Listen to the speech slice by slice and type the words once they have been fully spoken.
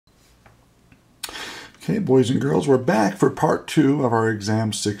Okay, boys and girls, we're back for part 2 of our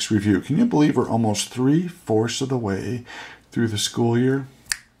Exam 6 review. Can you believe we're almost 3/4 of the way through the school year?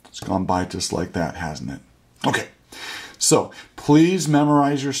 It's gone by just like that, hasn't it? Okay, so please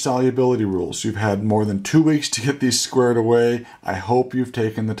memorize your solubility rules. You've had more than 2 weeks to get these squared away. I hope you've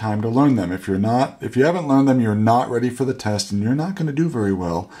taken the time to learn them. If you haven't learned them, you're not ready for the test and you're not going to do very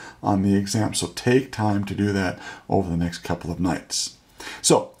well on the exam. So take time to do that over the next couple of nights.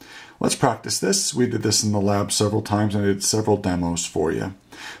 So let's practice this. We did this in the lab several times and I did several demos for you.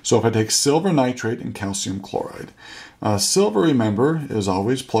 So if I take silver nitrate and calcium chloride. Silver, remember, is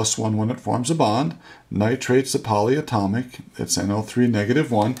always +1 when it forms a bond. Nitrate's a polyatomic. It's NO3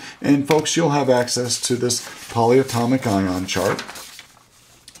 -1. And folks, you'll have access to this polyatomic ion chart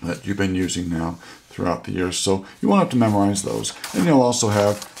that you've been using now throughout the years. So you won't have to memorize those. And you'll also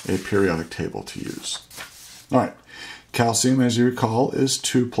have a periodic table to use. All right. Calcium, as you recall, is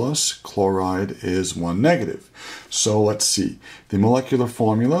 2+, chloride is 1-. So let's see. The molecular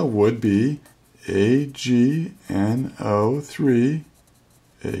formula would be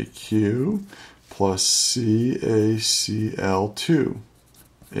AgNO3AQ plus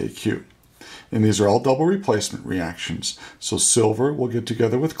CaCl2AQ. And these are all double replacement reactions. So silver will get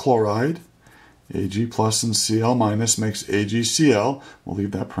together with chloride. Ag plus and Cl minus makes AgCl. We'll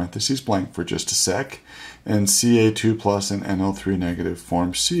leave that parentheses blank for just a sec. And Ca2 plus and NO3-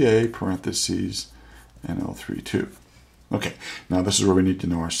 form Ca parentheses NO3 Okay, now this is where we need to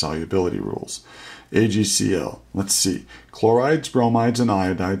know our solubility rules. AgCl, let's see. Chlorides, bromides, and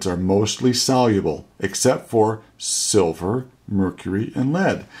iodides are mostly soluble, except for silver, mercury, and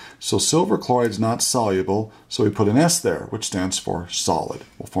lead. So silver chloride is not soluble, so we put an S there, which stands for solid.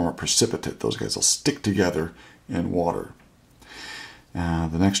 We'll form a precipitate. Those guys will stick together in water.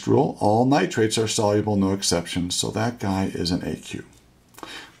 The next rule, all nitrates are soluble, no exceptions, so that guy is an AQ.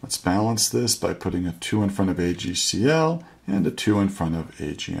 Let's balance this by putting a 2 in front of AgCl and a 2 in front of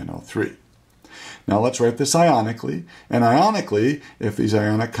AgNO3. Now let's write this ionically. And ionically, if these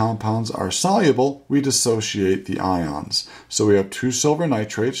ionic compounds are soluble, we dissociate the ions. So we have 2 silver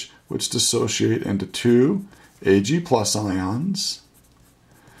nitrates, which dissociate into 2 Ag plus ions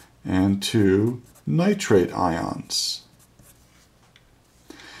and 2 nitrate ions.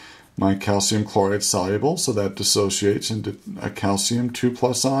 My calcium chloride is soluble, so that dissociates into a calcium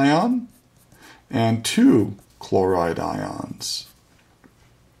 2+ ion and 2 chloride ions.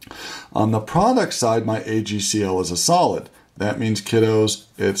 On the product side, my AgCl is a solid. That means, kiddos,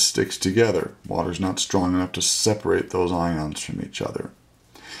 it sticks together. Water's not strong enough to separate those ions from each other.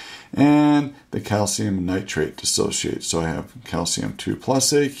 And the calcium nitrate dissociates. So I have calcium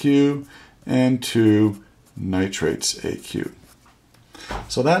 2+ AQ and 2 nitrates AQ.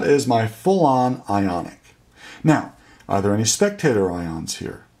 So that is my full-on ionic. Now, are there any spectator ions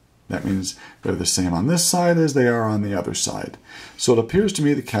here? That means they're the same on this side as they are on the other side. So it appears to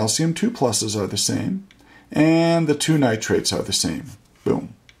me the calcium 2+s are the same, and the 2 nitrates are the same.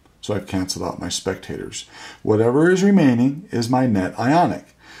 Boom. So I've canceled out my spectators. Whatever is remaining is my net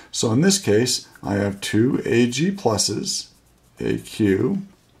ionic. So in this case, I have 2 Ag pluses, AQ,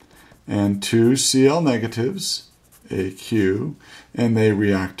 and 2 Cl negatives, AQ, and they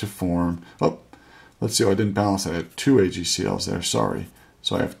react to form, let's see, I didn't balance that. I had 2 AgCls there, sorry.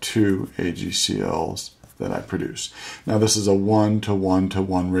 So I have 2 AgCls that I produce. Now this is a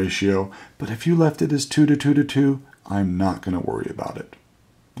 1:1:1 ratio, but if you left it as 2:2:2, I'm not going to worry about it.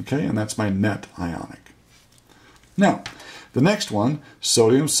 Okay, and that's my net ionic. Now, the next one,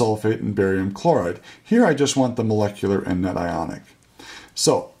 sodium sulfate and barium chloride. Here I just want the molecular and net ionic.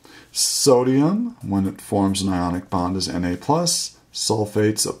 So, sodium, when it forms an ionic bond, is Na+.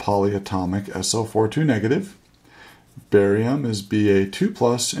 Sulfate's a polyatomic SO4 2-. Barium is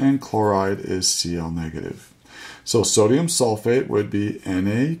Ba2+, and chloride is Cl-. So sodium sulfate would be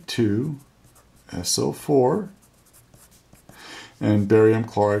Na2SO4, and barium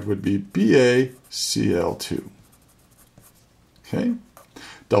chloride would be BaCl2. Okay?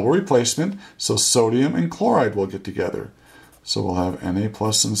 Double replacement, so sodium and chloride will get together. So we'll have Na+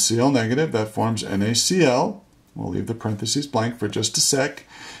 and Cl-, that forms NaCl. We'll leave the parentheses blank for just a sec.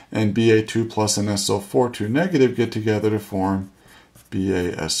 And Ba2+ and SO4 2- get together to form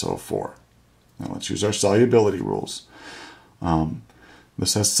BaSO4. Now let's use our solubility rules.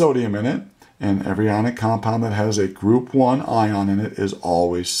 This has sodium in it, and every ionic compound that has a group 1 ion in it is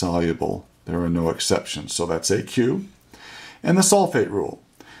always soluble. There are no exceptions, so that's AQ. And the sulfate rule.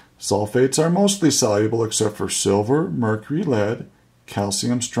 Sulfates are mostly soluble except for silver, mercury, lead,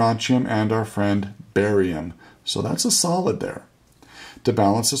 calcium, strontium, and our friend barium. So that's a solid there. To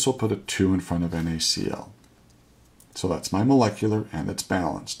balance this, we'll put a 2 in front of NaCl. So that's my molecular, and it's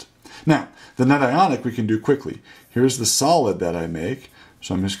balanced. Now, the net ionic we can do quickly. Here's the solid that I make.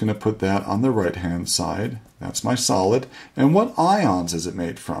 So I'm just going to put that on the right-hand side. That's my solid. And what ions is it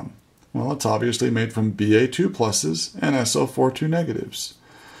made from? Well, it's obviously made from Ba2 pluses and SO4 2 negatives.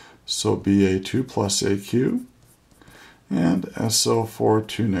 So Ba2 plus AQ and SO4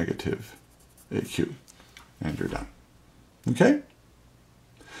 2 negative AQ. And you're done. Okay?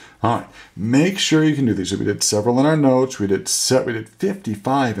 All right. Make sure you can do these. So we did several in our notes. We did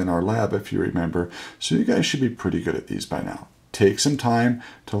 55 in our lab, if you remember. So you guys should be pretty good at these by now. Take some time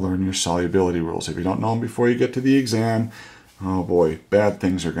to learn your solubility rules. If you don't know them before you get to the exam, oh boy, bad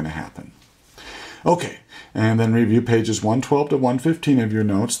things are going to happen. Okay, and then review pages 112 to 115 of your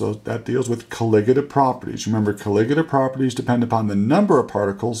notes. That deals with colligative properties. Remember, colligative properties depend upon the number of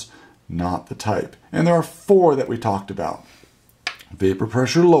particles, not the type. And there are 4 that we talked about. Vapor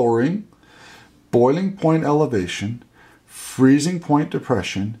pressure lowering, boiling point elevation, freezing point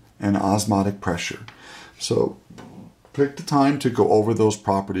depression, and osmotic pressure. So pick the time to go over those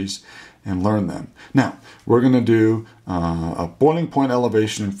properties and learn them. Now, we're going to do a boiling point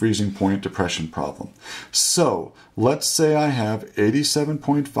elevation and freezing point depression problem. So, let's say I have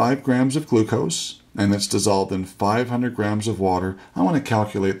 87.5 grams of glucose and it's dissolved in 500 grams of water. I want to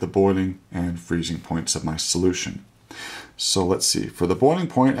calculate the boiling and freezing points of my solution. So let's see. For the boiling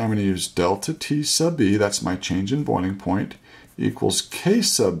point, I'm going to use delta T sub B, that's my change in boiling point, equals K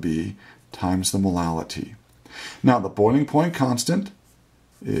sub B times the molality. Now, the boiling point constant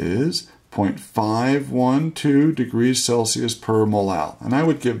is 0.512 degrees Celsius per molal. And I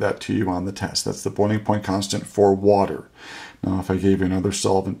would give that to you on the test. That's the boiling point constant for water. Now, if I gave you another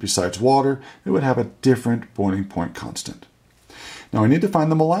solvent besides water, it would have a different boiling point constant. Now, I need to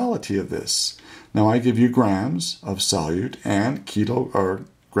find the molality of this. Now, I give you grams of solute and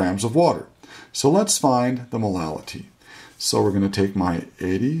grams of water. So let's find the molality. So we're going to take my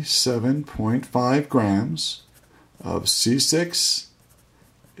 87.5 grams of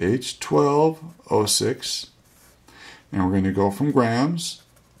C6H12O6, and we're going to go from grams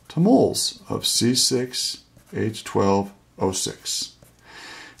to moles of C6H12O6.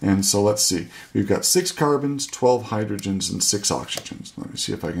 And so let's see, we've got 6 carbons, 12 hydrogens, and 6 oxygens. Let me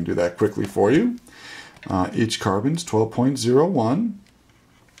see if I can do that quickly for you. Each carbon's 12.01.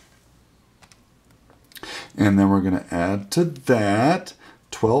 And then we're going to add to that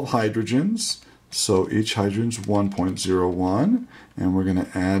 12 hydrogens. So each hydrogen's 1.01. And we're going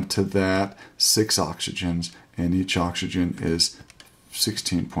to add to that 6 oxygens. And each oxygen is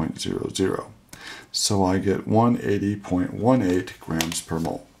 16.00. So I get 180.18 grams per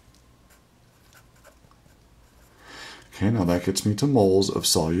mole. Okay, now that gets me to moles of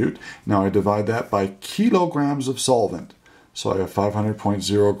solute. Now I divide that by kilograms of solvent. So I have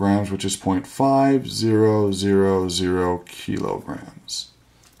 500.0 grams, which is 0.5000 kilograms.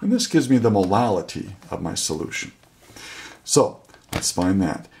 And this gives me the molality of my solution. So let's find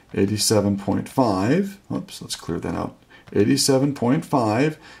that. 87.5, oops, let's clear that out.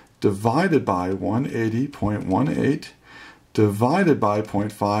 87.5 divided by 180.18 divided by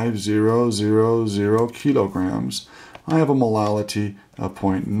 0.5000 kilograms. I have a molality of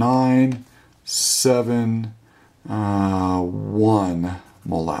 0.971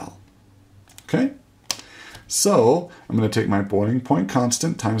 molal. Okay? So I'm going to take my boiling point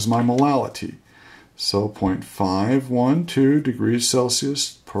constant times my molality. So 0.512 degrees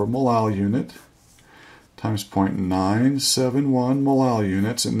Celsius per molal unit times 0.971 molal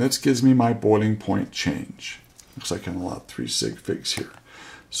units, and this gives me my boiling point change. Looks like I'm allowed 3 sig figs here.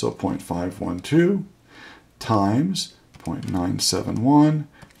 So 0.512 times 0.971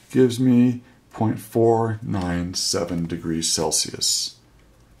 gives me 0.497 degrees Celsius.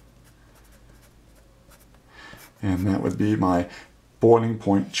 And that would be my boiling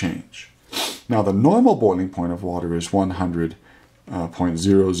point change. Now the normal boiling point of water is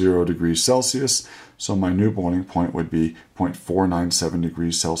 100.00 degrees Celsius. So my new boiling point would be 0.497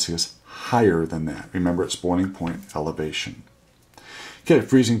 degrees Celsius higher than that. Remember, it's boiling point elevation. Okay,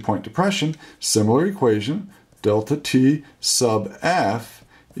 freezing point depression, similar equation. Delta T sub F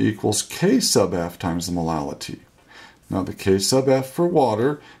equals K sub F times the molality. Now the K sub F for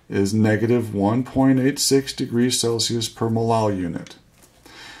water is negative 1.86 degrees Celsius per molal unit.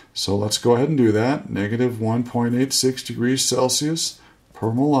 So let's go ahead and do that. Negative 1.86 degrees Celsius per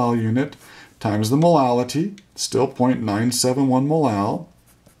molal unit times the molality, still 0.971 molal.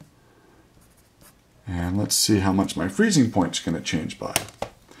 And let's see how much my freezing point is going to change by.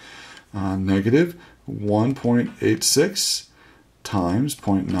 Negative 1.86 times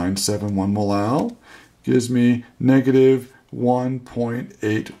 0.971 molal gives me negative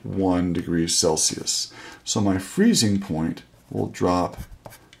 1.81 degrees Celsius. So my freezing point will drop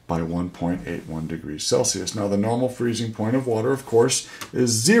by 1.81 degrees Celsius. Now the normal freezing point of water, of course,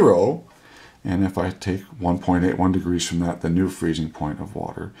 is 0. And if I take 1.81 degrees from that, the new freezing point of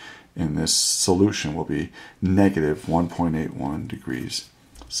water in this solution will be negative 1.81 degrees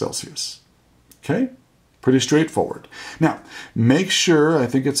Celsius. Okay? Pretty straightforward. Now, make sure, I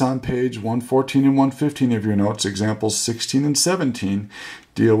think it's on page 114 and 115 of your notes, examples 16 and 17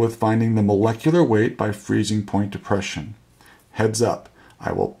 deal with finding the molecular weight by freezing point depression. Heads up,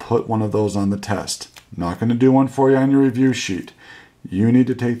 I will put one of those on the test. Not going to do one for you on your review sheet. You need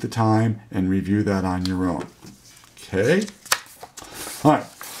to take the time and review that on your own. Okay? All right,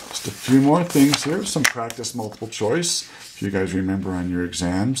 just a few more things here, some practice multiple choice. If you guys remember on your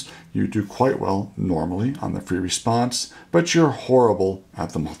exams, you do quite well normally on the free response, but you're horrible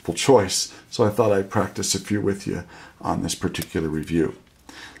at the multiple choice. So I thought I'd practice a few with you on this particular review.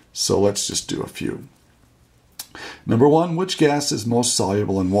 So let's just do a few. Number 1, which gas is most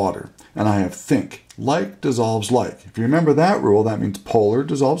soluble in water? And I have think, like dissolves like. If you remember that rule, that means polar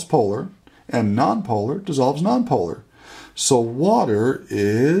dissolves polar, and nonpolar dissolves nonpolar. So water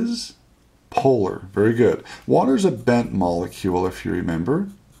is polar. Very good. Water is a bent molecule, if you remember.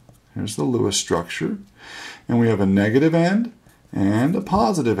 Here's the Lewis structure. And we have a negative end and a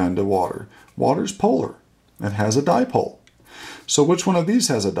positive end of water. Water's polar. It has a dipole. So which one of these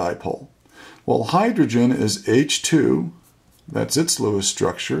has a dipole? Well, hydrogen is H2. That's its Lewis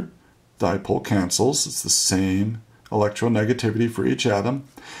structure. Dipole cancels. It's the same electronegativity for each atom.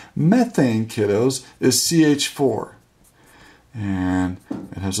 Methane, kiddos, is CH4. And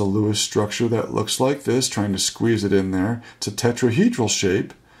it has a Lewis structure that looks like this, trying to squeeze it in there. It's a tetrahedral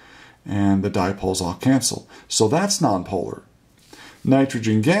shape, and the dipoles all cancel. So that's nonpolar.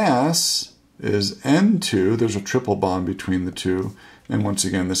 Nitrogen gas is N2. There's a triple bond between the two. And once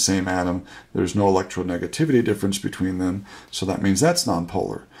again, the same atom. There's no electronegativity difference between them. So that means that's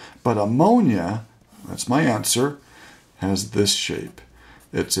nonpolar. But ammonia, that's my answer, has this shape.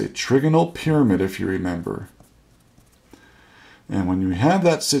 It's a trigonal pyramid, if you remember. And when you have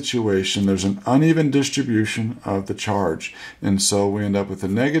that situation, there's an uneven distribution of the charge. And so we end up with a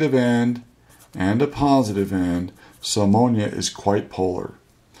negative end and a positive end. So ammonia is quite polar.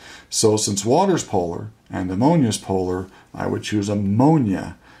 So since water's polar and ammonia's polar, I would choose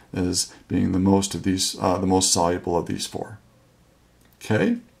ammonia as being the most soluble of these four.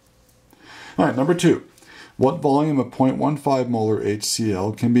 Okay? All right, number 2. What volume of 0.15 molar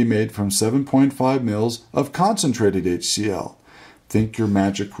HCl can be made from 7.5 mils of concentrated HCl? Think your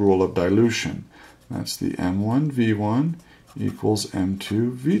magic rule of dilution. That's the M1V1 equals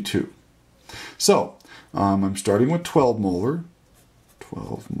M2V2. So, I'm starting with 12 molar.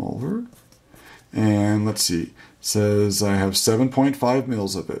 12 molar. And let's see. It says I have 7.5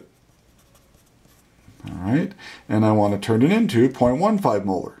 mils of it. All right. And I want to turn it into 0.15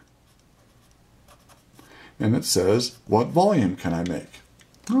 molar. And it says, what volume can I make?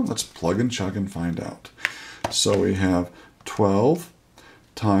 Well, let's plug and chug and find out. So we have 12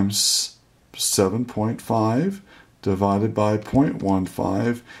 times 7.5 divided by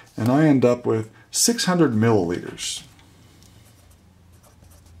 0.15, and I end up with 600 milliliters.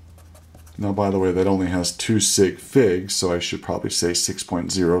 Now, by the way, that only has 2 sig figs, so I should probably say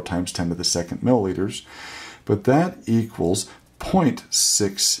 6.0 times 10 to the second milliliters. But that equals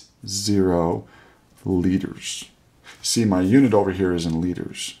 0.60 liters. See, my unit over here is in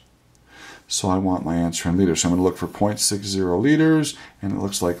liters. So I want my answer in liters. So I'm going to look for 0.60 liters, and it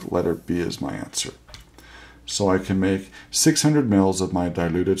looks like letter B is my answer. So I can make 600 mils of my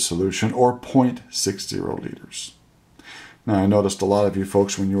diluted solution, or 0.60 liters. Now, I noticed a lot of you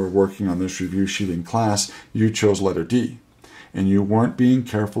folks, when you were working on this review sheet in class, you chose letter D, and you weren't being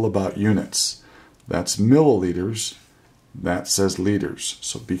careful about units. That's milliliters. That says liters,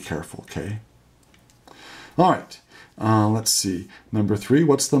 so be careful, okay? All right, let's see. Number 3,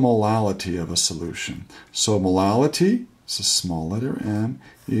 what's the molality of a solution? So molality, it's a small letter m,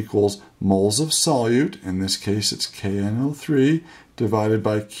 equals moles of solute, in this case it's KNO3, divided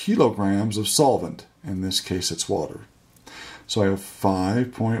by kilograms of solvent, in this case it's water. So I have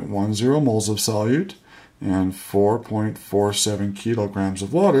 5.10 moles of solute and 4.47 kilograms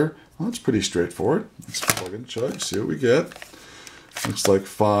of water. Well, that's pretty straightforward. Let's plug and chug, see what we get. Looks like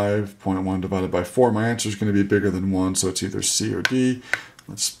 5.1 divided by 4. My answer is going to be bigger than 1, so it's either C or D.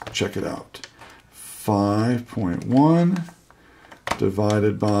 Let's check it out. 5.1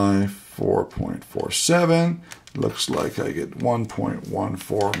 divided by 4.47. Looks like I get 1.14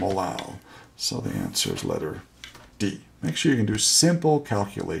 molal. So the answer is letter D. Make sure you can do simple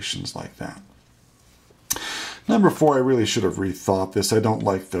calculations like that. Number 4, I really should have rethought this. I don't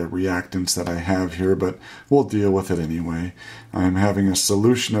like the reactants that I have here, but we'll deal with it anyway. I'm having a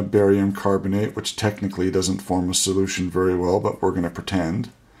solution of barium carbonate, which technically doesn't form a solution very well, but we're going to pretend.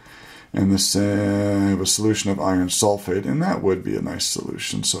 And this, I have a solution of iron sulfate, and that would be a nice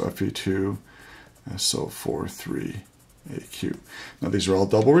solution. So Fe2SO4,3AQ. Now these are all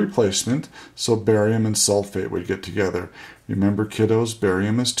double replacement, so barium and sulfate would get together. Remember, kiddos,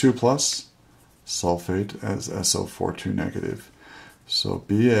 barium is 2+. Sulfate as SO4 2-. So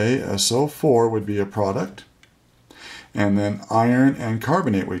BaSO4 would be a product. And then iron and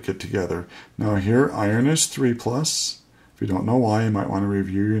carbonate would get together. Now here, iron is 3+. If you don't know why, you might want to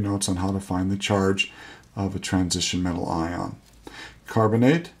review your notes on how to find the charge of a transition metal ion.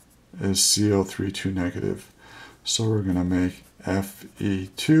 Carbonate is CO3 2-. So we're going to make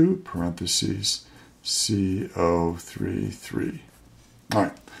Fe2 parentheses CO3 3. All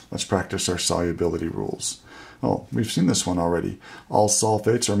right. Let's practice our solubility rules. Oh, we've seen this one already. All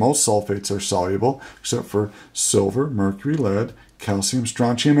sulfates, or most sulfates, are soluble, except for silver, mercury, lead, calcium,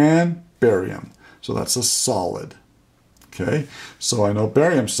 strontium, and barium. So that's a solid. Okay, so I know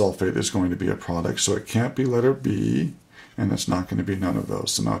barium sulfate is going to be a product, so it can't be letter B, and it's not going to be none of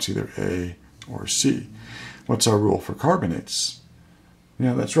those. So now it's either A or C. What's our rule for carbonates?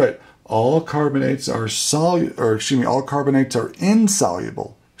 Yeah, that's right. All carbonates are all carbonates are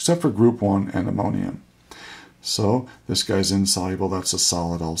insoluble, except for group 1 and ammonium. So this guy's insoluble, that's a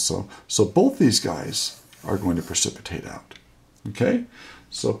solid also. So both these guys are going to precipitate out. Okay?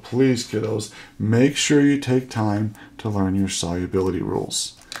 So please, kiddos, make sure you take time to learn your solubility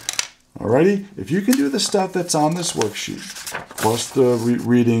rules. Alrighty? If you can do the stuff that's on this worksheet, plus the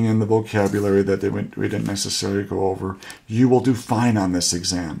reading and the vocabulary that we didn't necessarily go over, you will do fine on this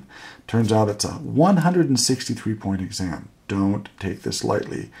exam. Turns out it's a 163-point exam. Don't take this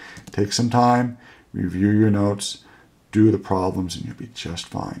lightly. Take some time, review your notes, do the problems, and you'll be just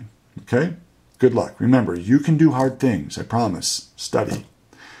fine. Okay? Good luck. Remember, you can do hard things. I promise. Study.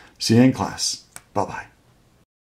 See you in class. Bye-bye.